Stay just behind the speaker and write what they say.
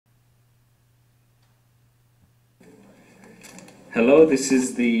Hello, this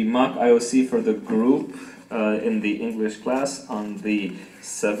is the mock IOC for the group in the English class on the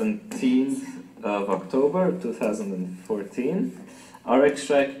 17th of October 2014. Our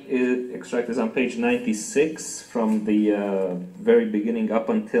extract is on page 96 from the very beginning up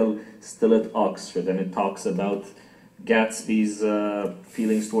until Still at Oxford, and it talks about Gatsby's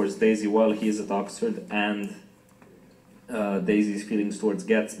feelings towards Daisy while he is at Oxford, and Daisy's feelings towards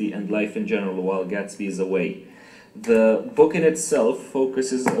Gatsby and life in general while Gatsby is away. The book in itself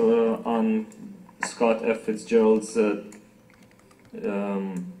focuses on Scott F. Fitzgerald's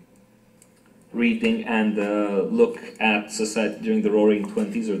reading and look at society during the Roaring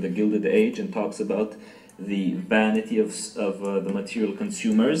Twenties or the Gilded Age, and talks about the vanity of the material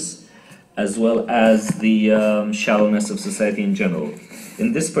consumers, as well as the shallowness of society in general.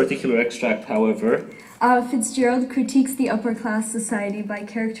 In this particular extract, however, Fitzgerald critiques the upper-class society by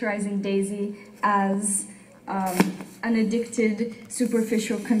characterizing Daisy as an addicted,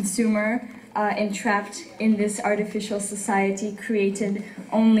 superficial consumer entrapped in this artificial society created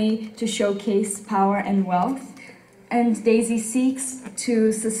only to showcase power and wealth. And Daisy seeks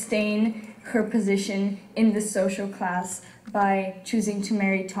to sustain her position in this social class by choosing to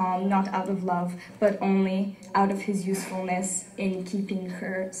marry Tom, not out of love, but only out of his usefulness in keeping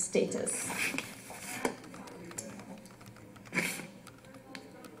her status.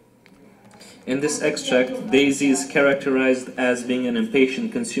 in this extract, Daisy is characterized as being an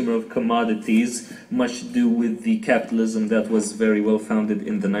impatient consumer of commodities, much to do with the capitalism that was very well founded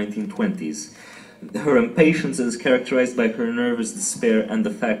in the 1920s. Her impatience is characterized by her nervous despair and the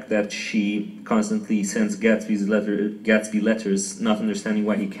fact that she constantly sends Gatsby letters, not understanding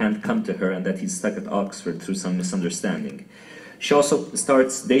why he can't come to her and that he's stuck at Oxford through some misunderstanding. She also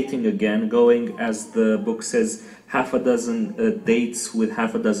starts dating again, going, as the book says, half a dozen dates with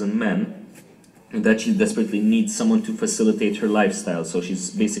half a dozen men, and that she desperately needs someone to facilitate her lifestyle. So she's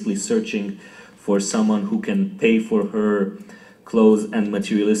basically searching for someone who can pay for her clothes and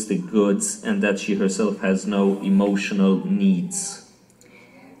materialistic goods, and that she herself has no emotional needs.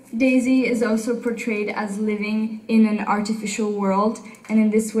 Daisy is also portrayed as living in an artificial world, and in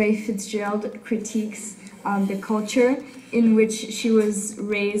this way Fitzgerald critiques the culture in which she was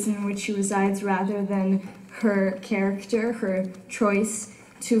raised, in which she resides, rather than her character, her choice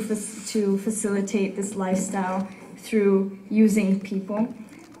to facilitate this lifestyle through using people.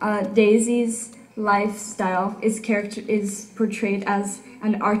 Daisy's lifestyle is portrayed as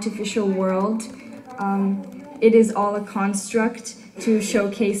an artificial world. It is all a construct to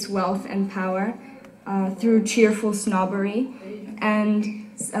showcase wealth and power through cheerful snobbery.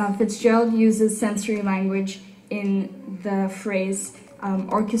 And Fitzgerald uses sensory language in the phrase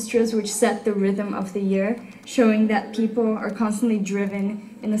orchestras which set the rhythm of the year, showing that people are constantly driven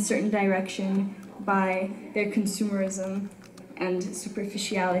in a certain direction by their consumerism and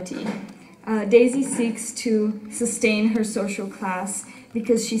superficiality. Daisy seeks to sustain her social class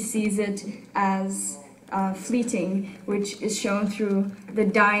because she sees it as fleeting, which is shown through the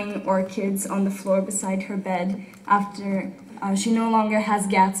dying orchids on the floor beside her bed after she no longer has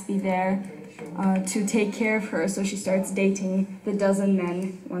Gatsby there to take care of her, so she starts dating the dozen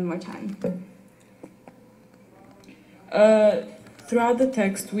men one more time. Throughout the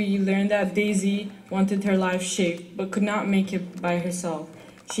text, we learn that Daisy wanted her life shaped, but could not make it by herself.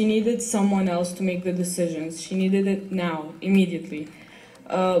 She needed someone else to make the decisions. She needed it now, immediately,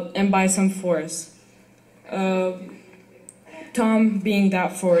 and by some force. Tom, being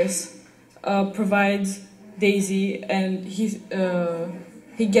that force, provides Daisy, and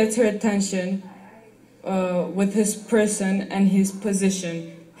he gets her attention with his person and his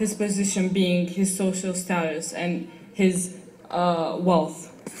position being his social status and his wealth.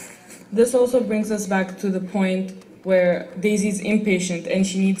 This also brings us back to the point where Daisy's impatient and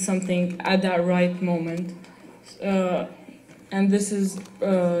she needs something at that right moment. And this is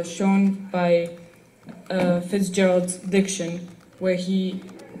shown by Fitzgerald's diction, where he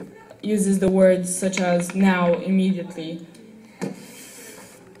uses the words such as now, immediately.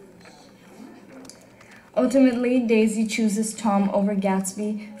 Ultimately, Daisy chooses Tom over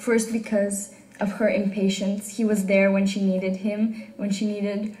Gatsby, first because of her impatience. He was there when she needed him, when she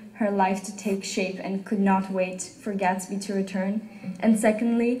needed her life to take shape and could not wait for Gatsby to return. And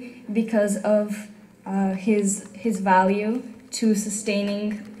secondly, because of his value to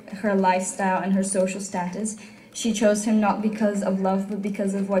sustaining her lifestyle and her social status. She chose him not because of love, but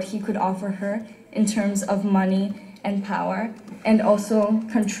because of what he could offer her in terms of money and power, and also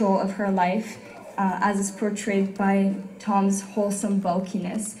control of her life, as is portrayed by Tom's wholesome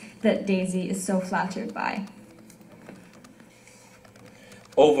bulkiness that Daisy is so flattered by.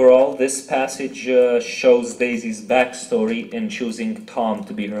 Overall, this passage shows Daisy's backstory in choosing Tom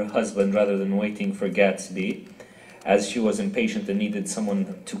to be her husband rather than waiting for Gatsby, as she was impatient and needed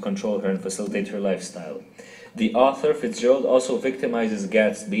someone to control her and facilitate her lifestyle. The author, Fitzgerald, also victimizes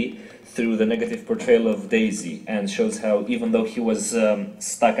Gatsby through the negative portrayal of Daisy, and shows how even though he was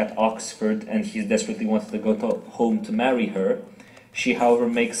stuck at Oxford and he desperately wanted to go home to marry her, she, however,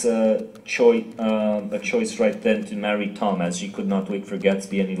 makes a choice right then to marry Tom, as she could not wait for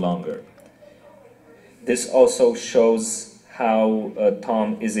Gatsby any longer. This also shows how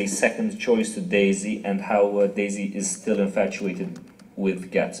Tom is a second choice to Daisy, and how Daisy is still infatuated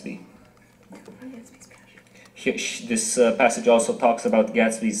with Gatsby. This passage also talks about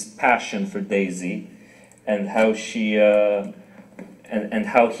Gatsby's passion for Daisy, and how she and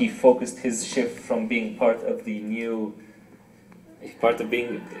how he focused his shift from being part of the new.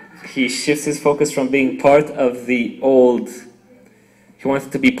 He shifts his focus from being part of the old. He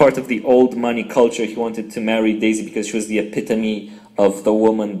wanted to be part of the old money culture. He wanted to marry Daisy because she was the epitome of the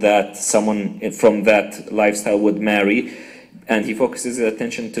woman that someone from that lifestyle would marry. And he focuses his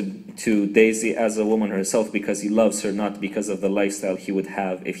attention to Daisy as a woman herself because he loves her, not because of the lifestyle he would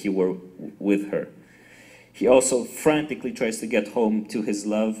have if he were with her. He also frantically tries to get home to his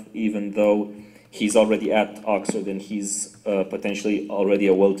love, even though he's already at Oxford and he's potentially already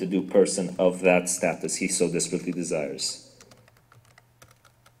a well-to-do person of that status he so desperately desires.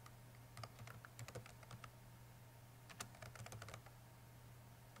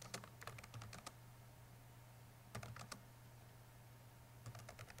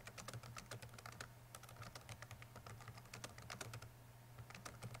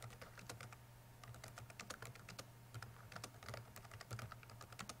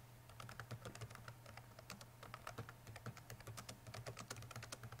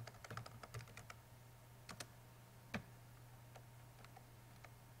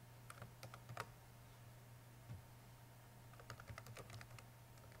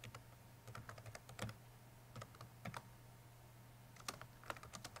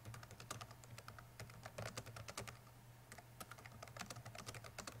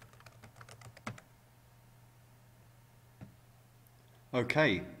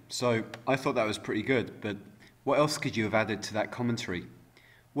 Okay, so I thought that was pretty good, but what else could you have added to that commentary?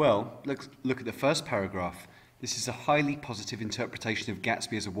 Well, let's look at the first paragraph. This is a highly positive interpretation of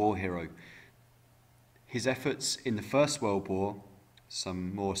Gatsby as a war hero. His efforts in the First World War,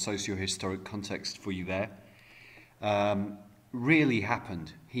 some more socio-historic context for you there, really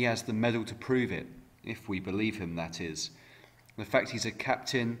happened. He has the medal to prove it, if we believe him, that is. The fact he's a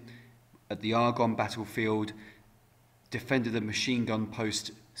captain at the Argonne battlefield, defended a machine gun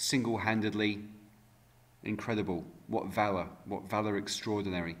post single-handedly. Incredible. What valor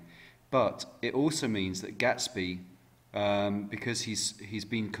extraordinary. But it also means that Gatsby, because he's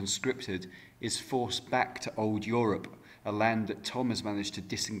been conscripted, is forced back to old Europe, a land that Tom has managed to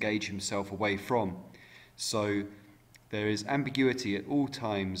disengage himself away from. So there is ambiguity at all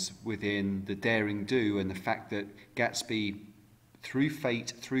times within the daring do, and the fact that Gatsby, through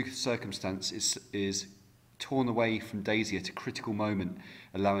fate, through circumstance, is torn away from Daisy at a critical moment,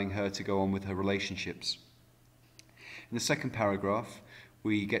 allowing her to go on with her relationships. In the second paragraph,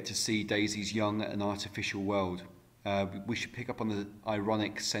 we get to see Daisy's young and artificial world. We should pick up on the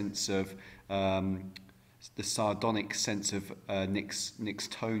ironic sense of, the sardonic sense of Nick's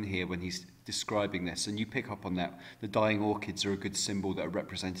tone here when he's describing this, and you pick up on that. The dying orchids are a good symbol that are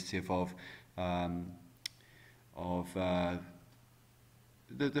representative of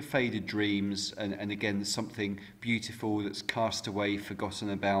the faded dreams, and again something beautiful that's cast away,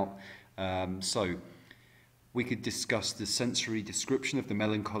 forgotten about. So we could discuss the sensory description of the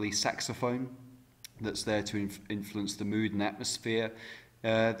melancholy saxophone that's there to influence the mood and atmosphere.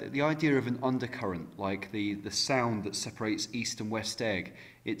 The idea of an undercurrent, like the sound that separates East and West Egg.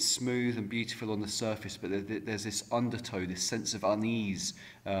 It's smooth and beautiful on the surface, but there's this undertow, this sense of unease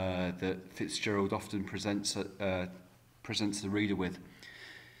that Fitzgerald often presents the reader with.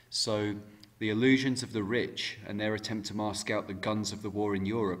 So the illusions of the rich and their attempt to mask out the guns of the war in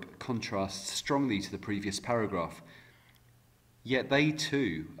Europe contrast strongly to the previous paragraph. Yet they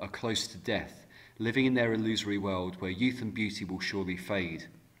too are close to death, living in their illusory world where youth and beauty will surely fade,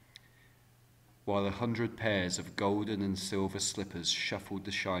 while 100 pairs of golden and silver slippers shuffled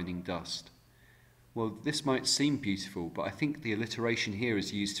the shining dust. Well, this might seem beautiful, but I think the alliteration here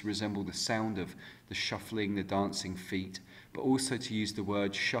is used to resemble the sound of the shuffling, the dancing feet, but also to use the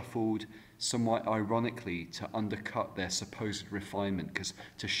word shuffled somewhat ironically to undercut their supposed refinement, because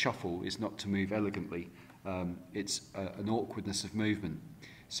to shuffle is not to move elegantly, it's an awkwardness of movement.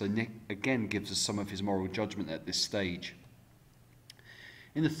 So Nick again gives us some of his moral judgment at this stage.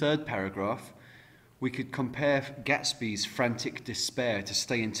 In the third paragraph, we could compare Gatsby's frantic despair to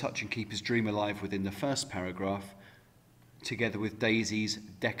stay in touch and keep his dream alive within the first paragraph, together with Daisy's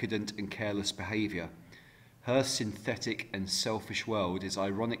decadent and careless behaviour. Her synthetic and selfish world is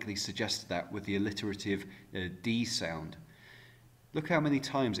ironically suggested at with the alliterative D sound. Look how many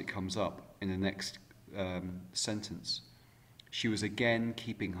times it comes up in the next sentence. She was again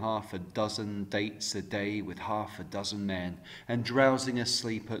keeping 6 dates a day with 6 men, and drowsing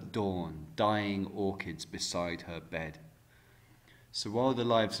asleep at dawn, dying orchids beside her bed. So while the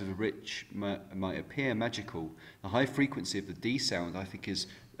lives of the rich might appear magical, the high frequency of the D sound, I think, is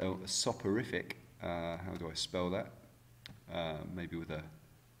soporific. How do I spell that? Maybe with an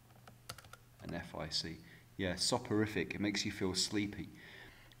F-I-C. Yeah, soporific. It makes you feel sleepy.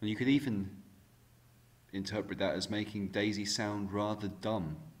 And you could even interpret that as making Daisy sound rather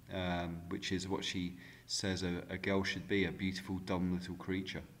dumb, which is what she says a girl should be, a beautiful, dumb little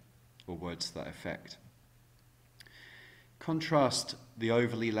creature, or words to that effect. Contrast the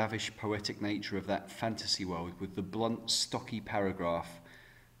overly lavish poetic nature of that fantasy world with the blunt, stocky paragraph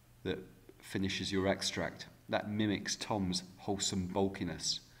that finishes your extract. That mimics Tom's wholesome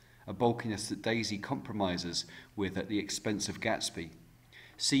bulkiness, a bulkiness that Daisy compromises with at the expense of Gatsby.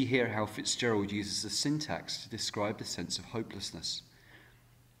 See here how Fitzgerald uses the syntax to describe the sense of hopelessness.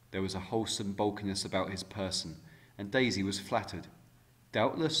 There was a wholesome bulkiness about his person, and Daisy was flattered.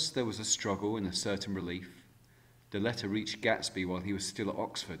 Doubtless there was a struggle and a certain relief. The letter reached Gatsby while he was still at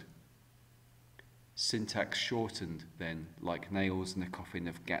Oxford. Syntax shortened, then, like nails in the coffin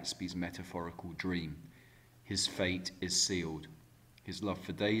of Gatsby's metaphorical dream. His fate is sealed. His love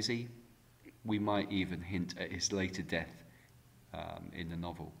for Daisy, we might even hint at his later death in the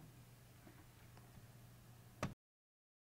novel.